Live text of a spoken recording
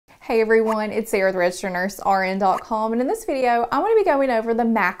Hey everyone, it's Sarah, the registered nurse, RN.com, and in this video, I'm going to be going over the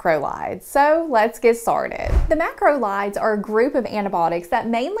macrolides. So let's get started. The macrolides are a group of antibiotics that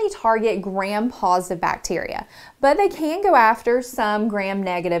mainly target gram-positive bacteria, but they can go after some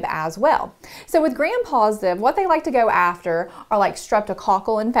gram-negative as well. So with gram-positive, what they like to go after are like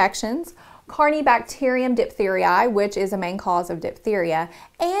streptococcal infections, Carnibacterium diphtheriae, which is a main cause of diphtheria,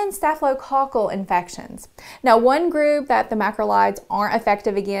 and staphylococcal infections. Now, one group that the macrolides aren't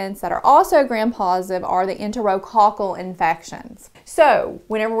effective against that are also gram-positive are the enterococcal infections. So,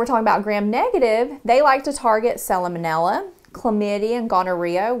 whenever we're talking about gram-negative, they like to target salmonella, chlamydia, and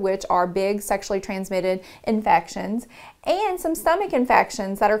gonorrhea, which are big sexually transmitted infections, and some stomach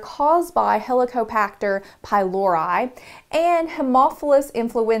infections that are caused by Helicobacter pylori, and Haemophilus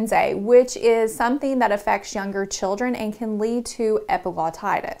influenzae, which is something that affects younger children and can lead to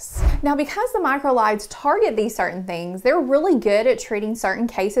epiglottitis. Now, because the macrolides target these certain things, they're really good at treating certain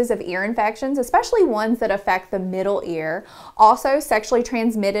cases of ear infections, especially ones that affect the middle ear. Also, sexually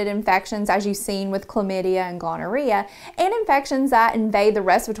transmitted infections, as you've seen with chlamydia and gonorrhea, and infections that invade the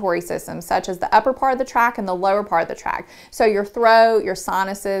respiratory system, such as the upper part of the tract and the lower part of the tract. So your throat, your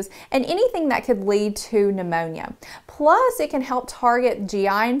sinuses, and anything that could lead to pneumonia. Plus, it can help target GI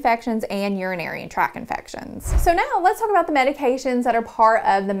infections and urinary tract infections. So now let's talk about the medications that are part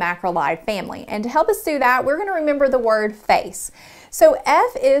of the macrolide family. And to help us do that, we're going to remember the word FACE. So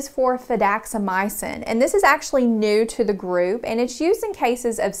F is for Fidaxomicin, and this is actually new to the group, and it's used in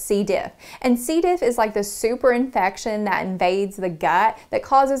cases of C. diff. And C. diff is like the super infection that invades the gut that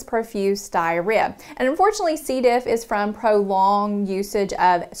causes profuse diarrhea. And unfortunately, C. diff is from prolonged usage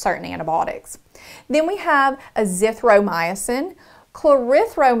of certain antibiotics. Then we have Azithromycin,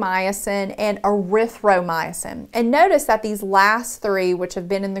 Clarithromycin, and Erythromycin. And notice that these last three, which have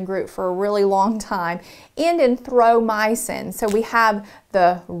been in the group for a really long time, end in thromycin. So we have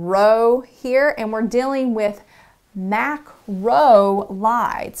the rho here, and we're dealing with macrolides.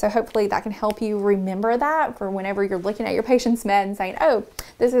 So hopefully that can help you remember that for whenever you're looking at your patient's med and saying, oh,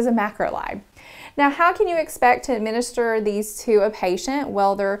 this is a macrolide. Now, how can you expect to administer these to a patient?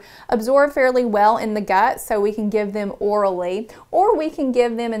 Well, they're absorbed fairly well in the gut, so we can give them orally, or we can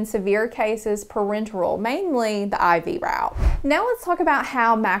give them in severe cases parenteral, mainly the IV route. Now let's talk about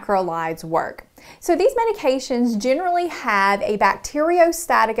how macrolides work. So these medications generally have a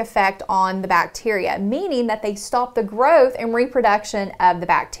bacteriostatic effect on the bacteria, meaning that they stop the growth and reproduction of the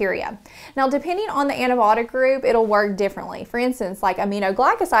bacteria. Now, depending on the antibiotic group, it'll work differently. For instance, like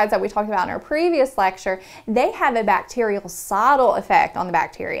aminoglycosides that we talked about in our previous lecture, they have a bactericidal effect on the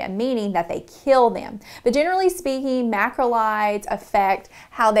bacteria, meaning that they kill them. But generally speaking, macrolides affect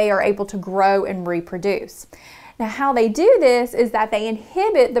how they are able to grow and reproduce. Now, how they do this is that they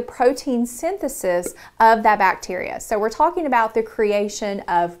inhibit the protein synthesis of that bacteria. So we're talking about the creation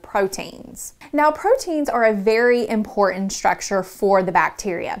of proteins. Now, proteins are a very important structure for the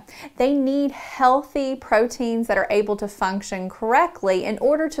bacteria. They need healthy proteins that are able to function correctly in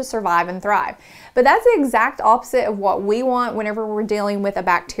order to survive and thrive. But that's the exact opposite of what we want whenever we're dealing with a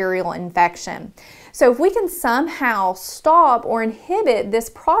bacterial infection. So if we can somehow stop or inhibit this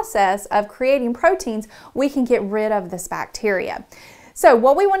process of creating proteins, we can get rid of this bacteria. So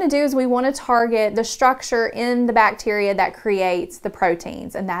what we want to do is we want to target the structure in the bacteria that creates the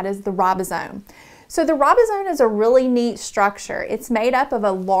proteins, and that is the ribosome. So the ribosome is a really neat structure. It's made up of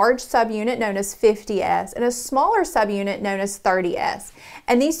a large subunit known as 50S and a smaller subunit known as 30S.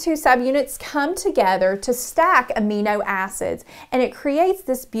 And these two subunits come together to stack amino acids, and it creates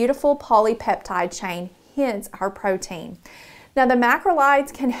this beautiful polypeptide chain, hence our protein. Now, the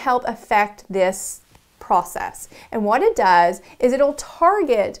macrolides can help affect this process. And what it does is it'll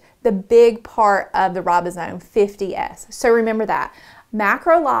target the big part of the ribosome, 50S. So remember that.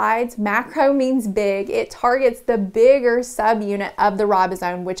 Macrolides, macro means big, it targets the bigger subunit of the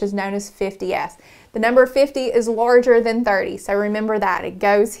ribosome, which is known as 50S. The number 50 is larger than 30, so remember that, it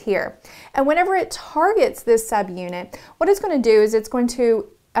goes here. And whenever it targets this subunit, what it's going to do is it's going to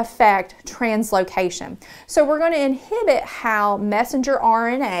affect translocation. So we're going to inhibit how messenger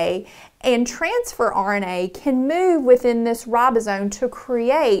RNA and transfer RNA can move within this ribosome to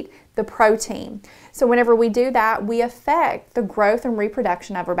create the protein. So whenever we do that, we affect the growth and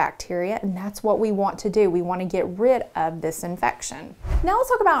reproduction of our bacteria, and that's what we want to do. We want to get rid of this infection. Now let's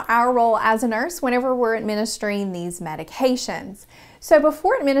talk about our role as a nurse whenever we're administering these medications. So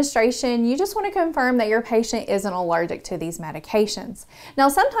before administration, you just want to confirm that your patient isn't allergic to these medications. Now,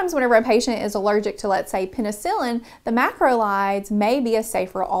 sometimes whenever a patient is allergic to, let's say, penicillin, the macrolides may be a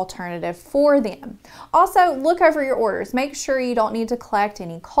safer alternative for them. Also, look over your orders. Make sure you don't need to collect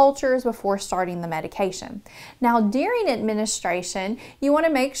any cultures before starting the medication. Now, during administration, you want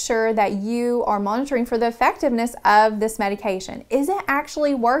to make sure that you are monitoring for the effectiveness of this medication. Is it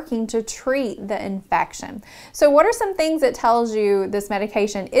actually working to treat the infection? So what are some things that tells you this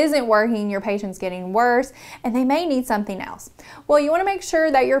medication isn't working, your patient's getting worse, and they may need something else? Well, you want to make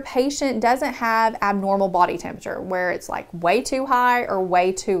sure that your patient doesn't have abnormal body temperature, where it's like way too high or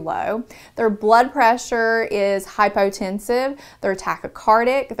way too low. Their blood pressure is hypotensive, they're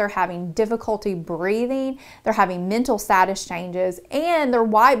tachycardic, they're having difficulty breathing, they're having mental status changes, and their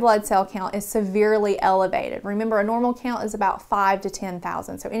white blood cell count is severely elevated. Remember, a normal count is about 5 to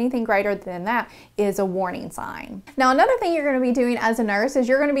 10,000, so anything greater than that is a warning sign. Now, another thing you're going to be doing as a nurse is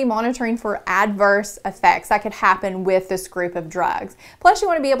you're going to be monitoring for adverse effects that could happen with this group of drugs. Plus, you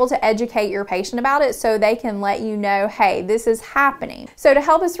want to be able to educate your patient about it so they can let you know, hey, this is happening. So to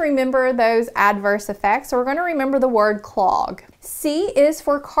help us remember those adverse effects, we're going to remember the word clog. C is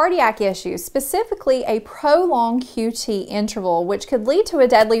for cardiac issues, specifically a prolonged QT interval, which could lead to a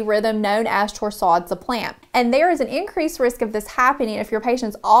deadly rhythm known as torsades de plant. And there is an increased risk of this happening if your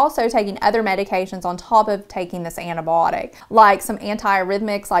patient's also taking other medications on top of taking this antibiotic, like some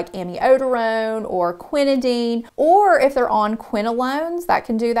antiarrhythmics like amiodarone or quinidine, or if they're on quinolones, that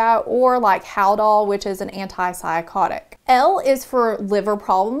can do that, or like Haldol, which is an antipsychotic. L is for liver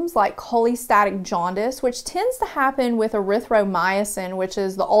problems like cholestatic jaundice, which tends to happen with erythromycin, which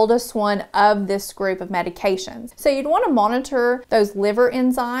is the oldest one of this group of medications. So you'd want to monitor those liver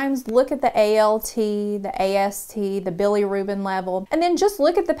enzymes, look at the ALT, the AST, the bilirubin level, and then just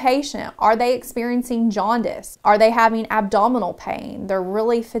look at the patient. Are they experiencing jaundice? Are they having abdominal pain? They're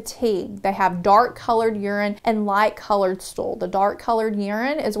really fatigued. They have dark colored urine and light colored stool. The dark colored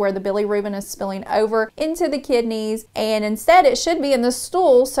urine is where the bilirubin is spilling over into the kidneys, and instead it should be in the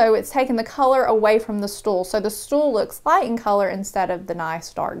stool, so it's taking the color away from the stool. So the stool looks light in color instead of the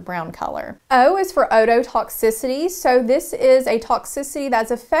nice dark brown color. O is for ototoxicity. So this is a toxicity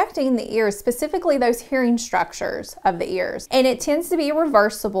that's affecting the ears, specifically those hearing structures of the ears. And it tends to be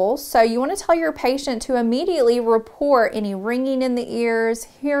reversible. So you want to tell your patient to immediately report any ringing in the ears,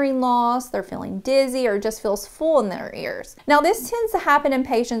 hearing loss, they're feeling dizzy, or just feels full in their ears. Now, this tends to happen in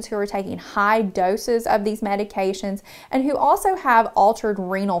patients who are taking high doses of these medications and who also have altered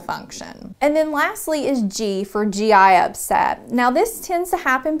renal function. And then lastly is G for GI upset. Now, this tends to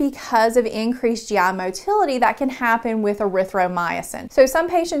happen because of increased GI motility that can happen with erythromycin. So some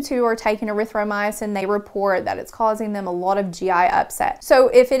patients who are taking erythromycin, they report that it's causing them a lot of GI upset. So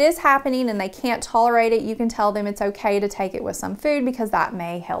if it is happening and they can't tolerate it, you can tell them it's okay to take it with some food because that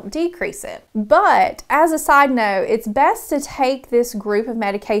may help decrease it. But as a side note, it's best to take this group of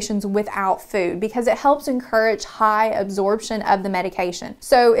medications without food because it helps encourage high absorption of the medication.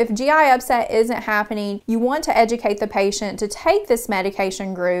 So if GI upset isn't happening, you want to educate the patient to take this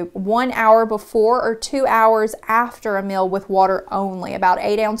medication group 1 hour before or 2 hours after a meal with water only, about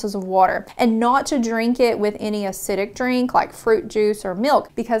 8 ounces of water, and not to drink it with any acidic drink like fruit juice or milk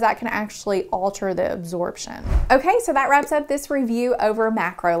because that can actually alter the absorption. Okay, so that wraps up this review over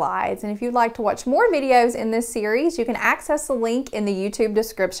macrolides. And if you'd like to watch more videos in this series, you can access the link in the YouTube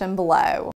description below.